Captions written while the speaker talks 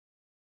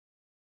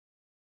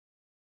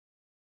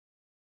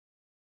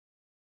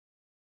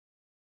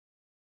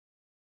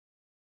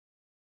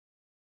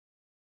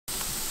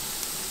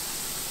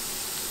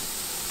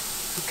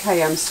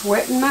Okay, I'm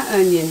sweating my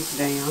onions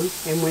down,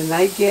 and when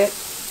they get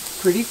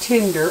pretty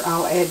tender,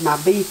 I'll add my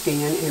beef in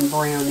and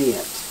brown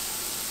it.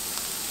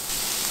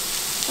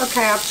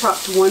 Okay, I've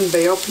chopped one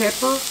bell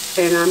pepper,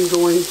 and I'm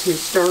going to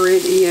stir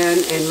it in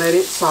and let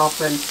it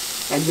soften,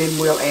 and then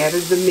we'll add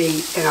the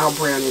meat, and I'll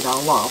brown it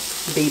all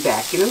off. Be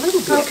back in a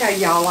little bit. Okay,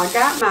 y'all, I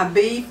got my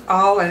beef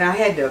all, and I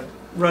had to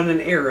run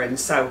an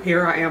errand, so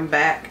here I am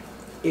back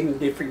in a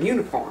different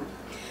uniform.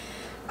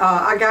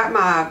 I got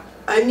my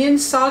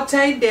onions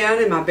sauteed down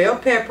and my bell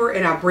pepper,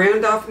 and I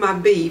browned off my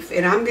beef,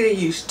 and I'm going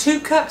to use 2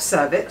 cups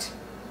of it.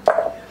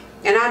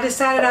 And I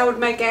decided I would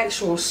make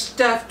actual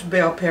stuffed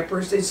bell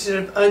peppers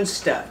instead of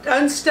unstuffed.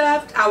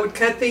 Unstuffed, I would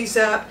cut these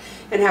up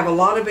and have a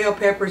lot of bell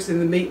peppers in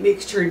the meat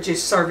mixture and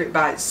just serve it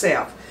by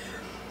itself.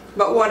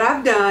 But what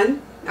I've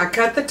done, I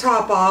cut the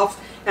top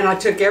off and I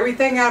took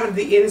everything out of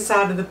the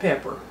inside of the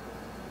pepper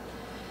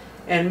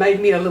and made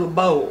me a little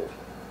bowl.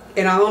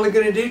 And I'm only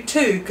going to do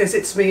 2 because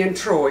it's me and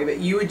Troy, but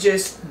you would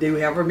just do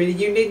however many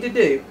you need to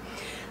do.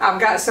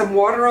 I've got some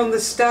water on the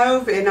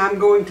stove, and I'm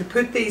going to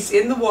put these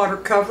in the water,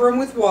 cover them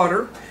with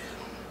water,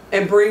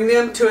 and bring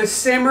them to a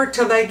simmer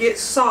till they get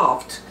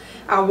soft.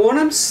 I want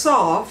them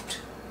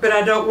soft, but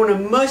I don't want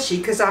them mushy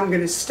because I'm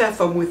going to stuff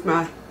them with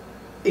my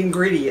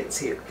ingredients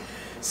here.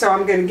 So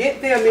I'm going to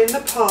get them in the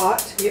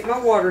pot, get my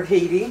water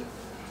heating.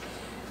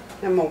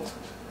 I'm going to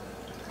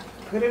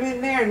put them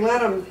in there and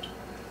let them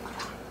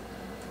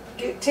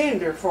get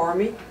tender for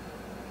me,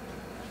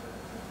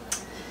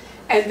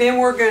 and then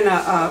we're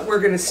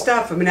gonna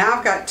stuff them. Now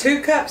I've got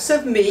 2 cups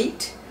of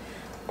meat,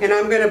 and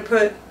I'm gonna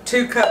put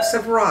 2 cups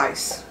of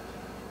rice,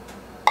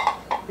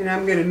 and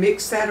I'm gonna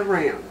mix that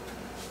around.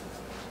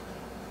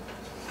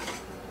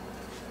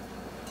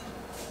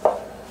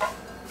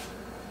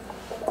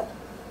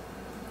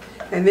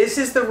 And this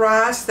is the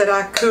rice that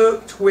I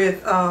cooked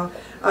with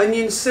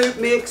onion soup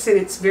mix, and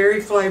it's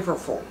very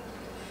flavorful.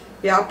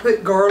 Yeah, I'll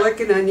put garlic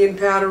and onion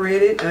powder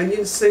in it,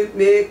 onion soup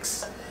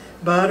mix,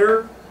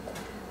 butter.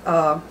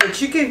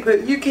 But you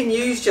can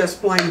use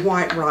just plain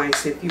white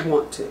rice if you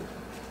want to.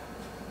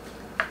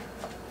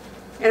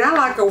 And I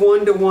like a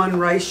 1-to-1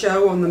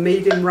 ratio on the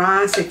meat and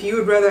rice. If you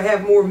would rather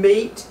have more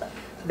meat,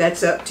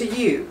 that's up to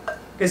you.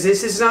 Because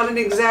this is not an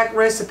exact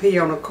recipe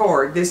on a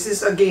card. This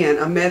is, again,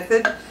 a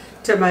method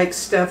to make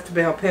stuffed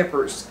bell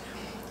peppers.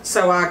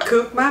 So I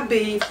cook my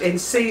beef and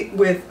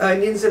with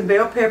onions and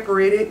bell pepper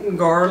in it and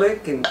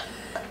garlic and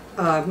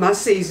my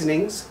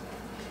seasonings.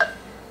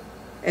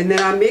 And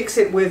then I mix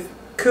it with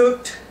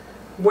cooked,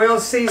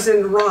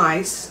 well-seasoned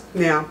rice.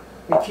 Now,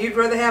 if you'd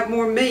rather have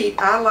more meat,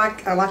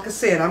 like I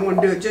said, I'm going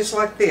to do it just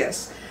like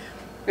this.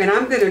 And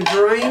I'm going to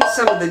drain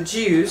some of the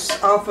juice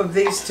off of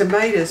these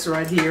tomatoes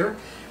right here.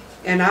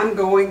 And I'm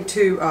going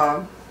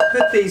to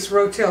put these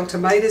Rotel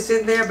tomatoes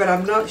in there, but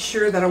I'm not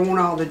sure that I want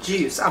all the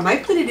juice. I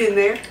may put it in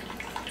there.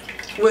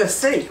 We'll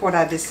see what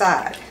I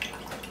decide.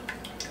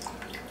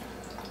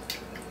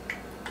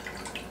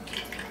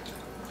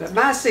 But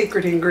my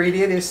secret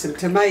ingredient is some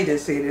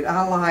tomatoes in it.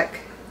 I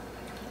like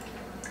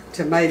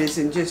tomatoes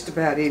in just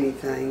about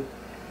anything.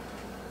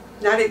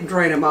 I didn't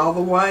drain them all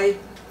the way.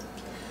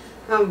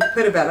 I'm going to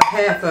put about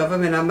 1/2 of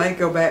them, and I may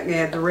go back and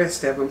add the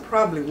rest of them.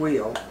 Probably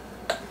will.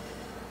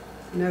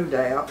 No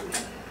doubt.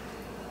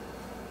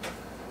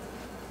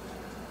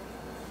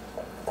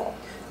 I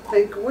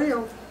think I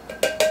will.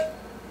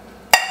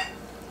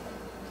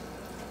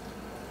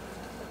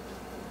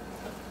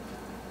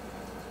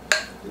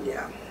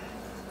 Yeah.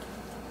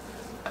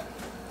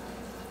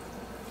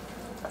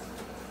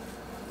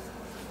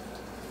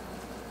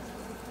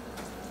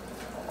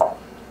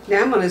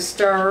 Now I'm going to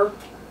stir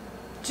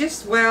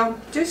just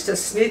a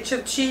snitch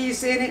of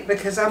cheese in it,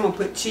 because I'm going to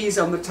put cheese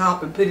on the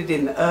top and put it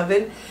in the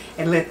oven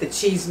and let the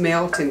cheese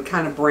melt and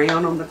kind of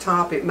brown on the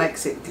top. It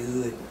makes it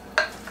good.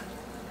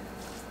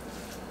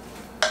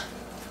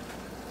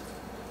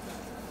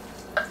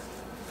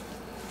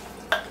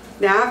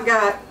 Now I've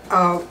got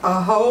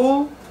a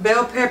whole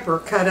bell pepper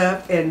cut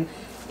up and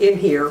in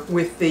here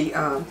with the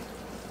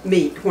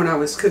meat when I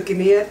was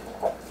cooking it.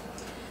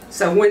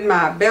 So when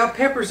my bell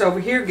peppers over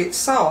here get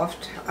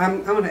soft,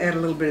 I'm going to add a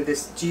little bit of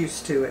this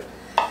juice to it.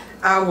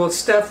 I will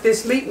stuff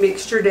this meat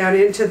mixture down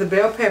into the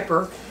bell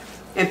pepper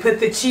and put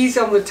the cheese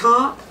on the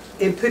top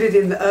and put it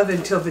in the oven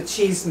until the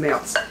cheese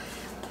melts.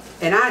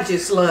 And I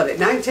just love it.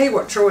 And I can tell you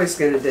what Troy's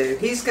going to do.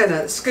 He's going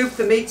to scoop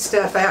the meat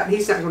stuff out, and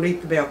he's not going to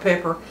eat the bell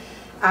pepper.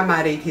 I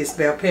might eat his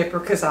bell pepper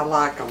because I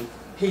like them.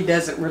 He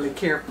doesn't really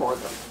care for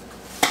them.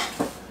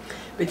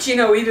 But you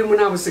know, even when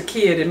I was a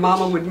kid and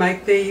Mama would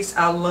make these,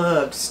 I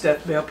loved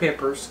stuffed bell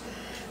peppers.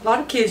 A lot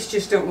of kids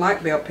just don't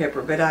like bell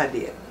pepper, but I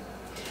did.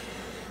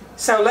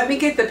 So let me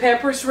get the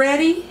peppers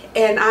ready,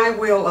 and I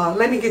will,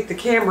 let me get the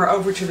camera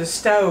over to the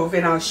stove,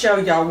 and I'll show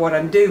y'all what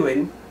I'm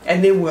doing,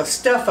 and then we'll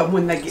stuff them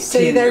when they get tender.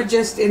 See, they're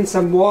just in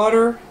some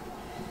water.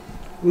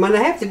 I'm going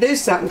to have to do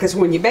something, because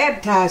when you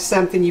baptize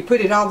something, you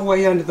put it all the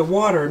way under the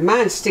water, and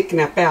mine's sticking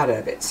up out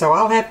of it. So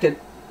I'll have to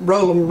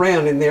roll them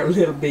around in there a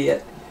little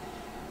bit.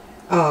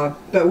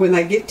 But when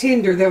they get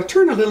tender, they'll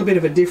turn a little bit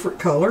of a different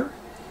color,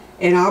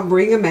 and I'll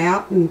bring them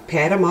out and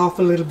pat them off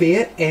a little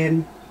bit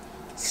and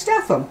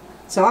stuff them.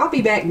 So I'll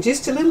be back in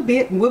just a little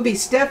bit, and we'll be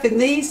stuffing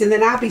these, and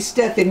then I'll be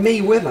stuffing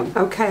me with them.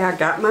 Okay, I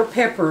got my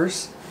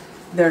peppers.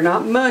 They're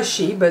not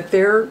mushy, but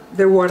they're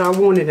what I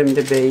wanted them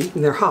to be,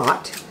 and they're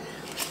hot.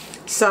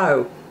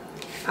 So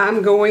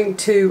I'm going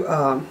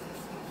to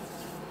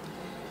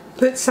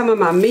put some of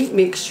my meat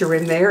mixture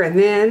in there, and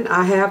then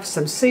I have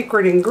some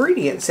secret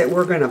ingredients that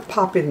we're going to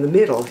pop in the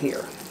middle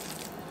here.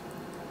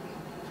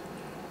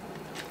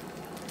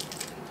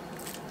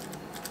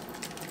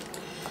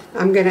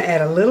 I'm going to add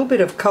a little bit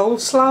of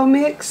coleslaw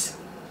mix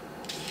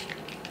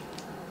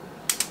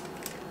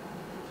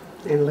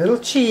and a little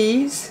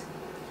cheese,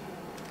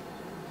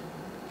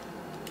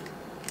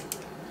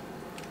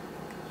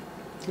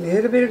 a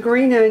little bit of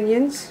green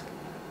onions,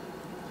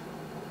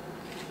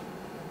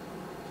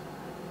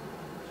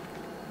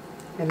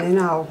 and then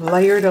I'll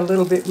layer it a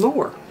little bit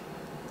more.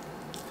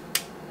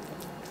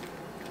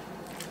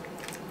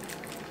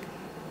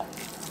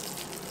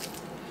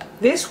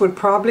 This would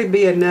probably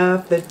be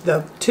enough. That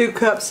the 2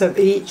 cups of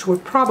each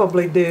would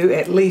probably do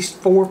at least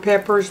 4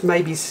 peppers,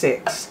 maybe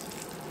 6.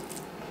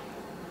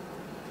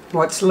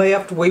 What's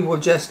left, we will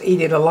just eat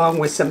it along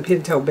with some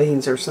pinto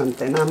beans or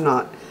something. I'm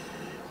not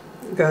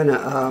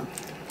gonna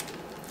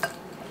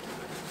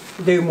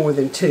do more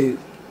than 2.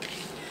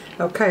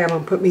 Okay, I'm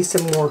gonna put me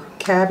some more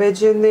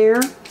cabbage in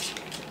there.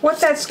 What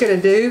that's gonna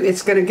do,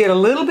 it's gonna get a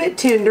little bit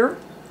tender,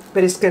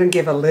 but it's gonna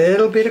give a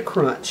little bit of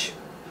crunch.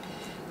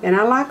 And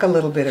I like a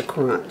little bit of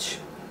crunch.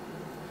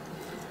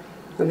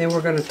 And then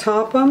we're going to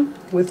top them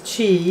with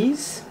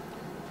cheese.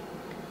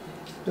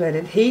 Let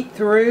it heat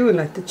through and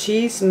let the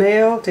cheese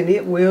melt, and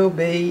it will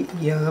be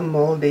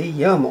yummaldy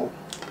yummel.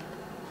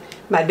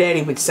 My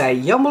daddy would say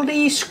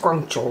yummaldy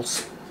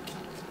scrunchels.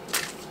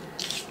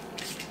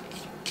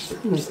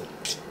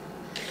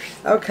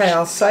 Okay,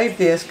 I'll save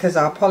this because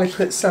I'll probably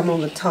put some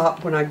on the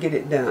top when I get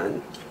it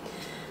done.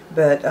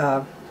 But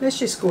let's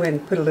just go ahead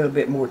and put a little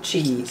bit more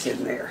cheese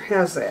in there.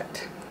 How's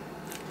that?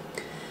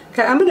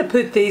 Okay, I'm going to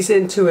put these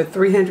into a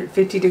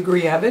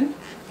 350-degree oven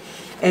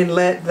and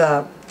let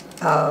the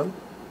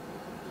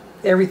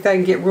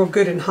everything get real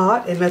good and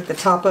hot, and let the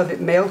top of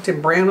it melt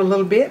and brown a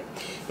little bit,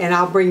 and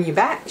I'll bring you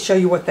back, show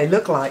you what they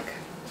look like.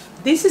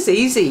 This is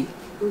easy.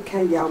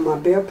 Okay, y'all, my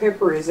bell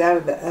pepper is out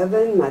of the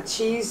oven. My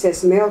cheese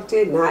has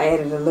melted, and I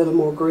added a little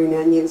more green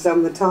onions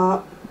on the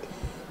top.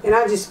 And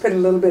I just put a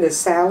little bit of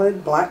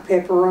salad, black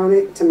pepper on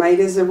it,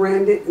 tomatoes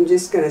around it. I'm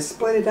just going to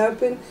split it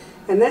open,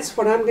 and that's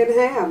what I'm going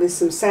to have, is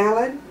some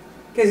salad.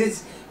 Because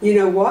it's, you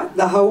know what,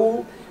 the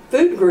whole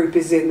food group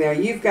is in there.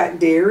 You've got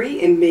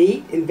dairy and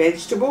meat and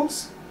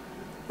vegetables.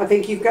 I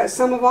think you've got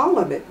some of all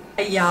of it.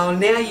 Hey y'all,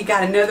 now you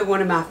got another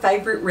one of my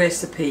favorite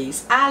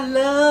recipes. I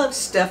love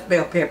stuffed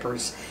bell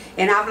peppers,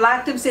 and I've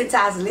liked them since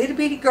I was a little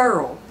bitty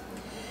girl.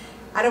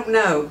 I don't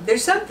know,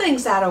 there's some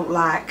things I don't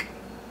like.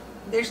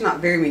 There's not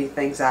very many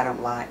things I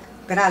don't like,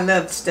 but I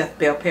love stuffed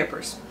bell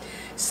peppers.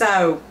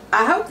 So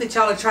I hope that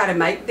y'all will try to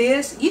make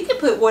this. You can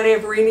put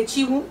whatever in it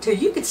you want to.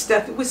 You could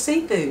stuff it with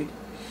seafood.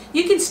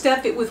 You can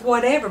stuff it with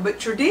whatever, but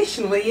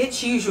traditionally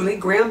it's usually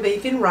ground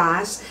beef and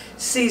rice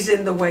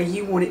seasoned the way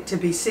you want it to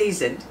be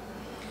seasoned.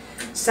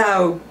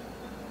 So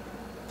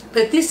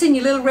put this in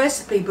your little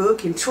recipe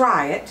book and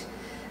try it.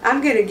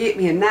 I'm going to get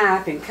me a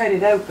knife and cut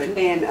it open,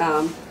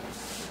 and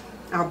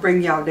I'll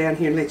bring y'all down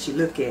here and let you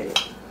look at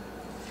it.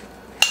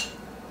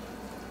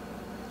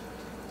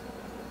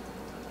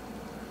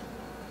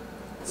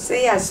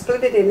 See, I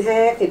split it in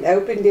half and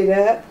opened it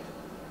up.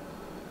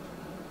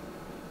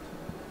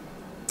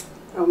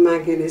 Oh my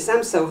goodness,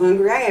 I'm so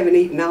hungry. I haven't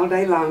eaten all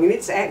day long, and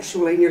it's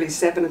actually nearly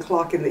 7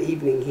 o'clock in the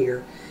evening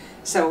here.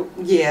 So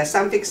yes,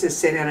 I'm fixing to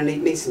sit down and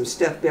eat me some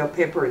stuffed bell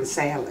pepper and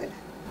salad.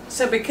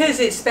 So because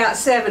it's about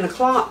 7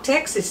 o'clock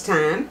Texas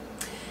time,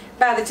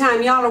 by the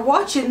time y'all are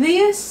watching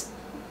this,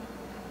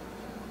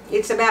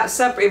 it's about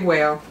supper.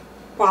 Well,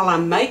 while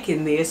I'm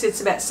making this,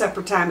 it's about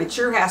supper time at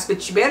your house,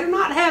 but you better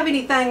not have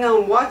anything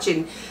on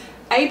watching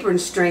apron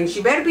strings.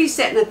 You better be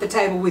sitting at the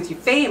table with your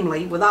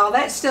family with all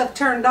that stuff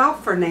turned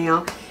off for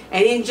now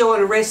and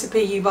enjoying a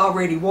recipe you've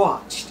already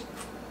watched.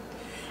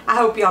 I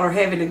hope y'all are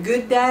having a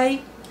good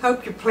day.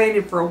 Hope you're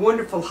planning for a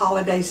wonderful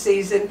holiday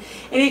season.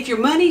 And if your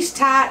money's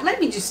tight, let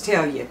me just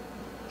tell you,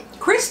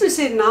 Christmas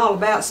isn't all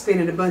about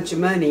spending a bunch of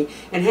money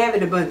and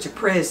having a bunch of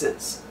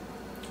presents.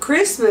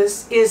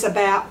 Christmas is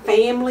about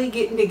family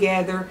getting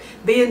together,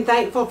 being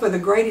thankful for the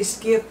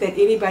greatest gift that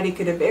anybody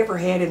could have ever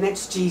had, and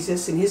that's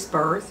Jesus and His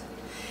birth.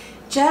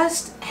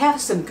 Just have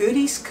some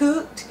goodies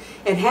cooked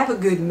and have a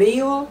good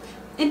meal,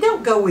 and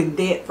don't go in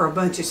debt for a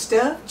bunch of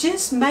stuff.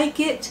 Just make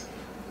it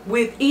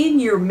within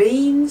your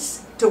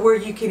means to where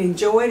you can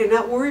enjoy it and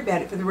not worry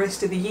about it for the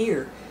rest of the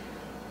year.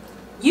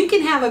 You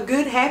can have a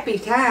good, happy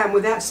time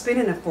without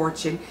spending a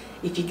fortune.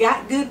 If you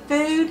got good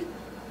food,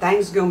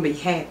 things are going to be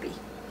happy.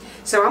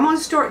 So I'm going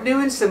to start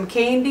doing some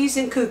candies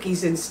and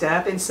cookies and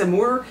stuff, and some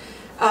more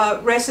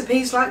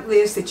recipes like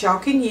this that y'all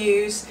can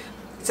use.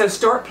 So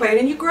start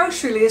planning your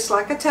grocery list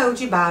like I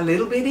told you. Buy a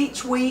little bit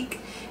each week,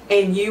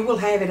 and you will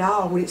have it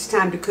all when it's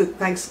time to cook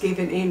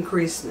Thanksgiving and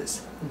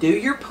Christmas. Do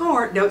your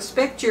part. Don't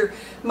expect your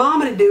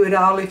mama to do it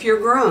all if you're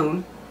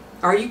grown.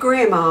 or you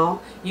grandma,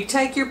 you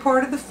take your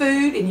part of the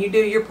food and you do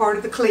your part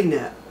of the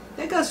cleanup.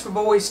 That goes for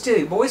boys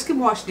too. Boys can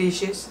wash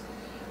dishes.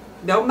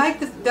 Don't make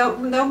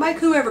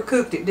whoever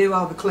cooked it do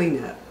all the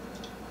cleanup.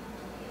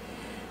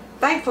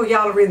 Thankful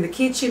y'all are in the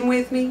kitchen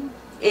with me,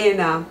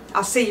 and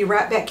I'll see you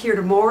right back here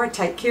tomorrow.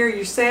 Take care of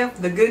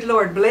yourself. The good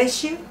Lord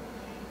bless you,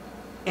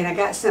 and I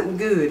got something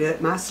good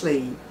up my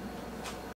sleeve.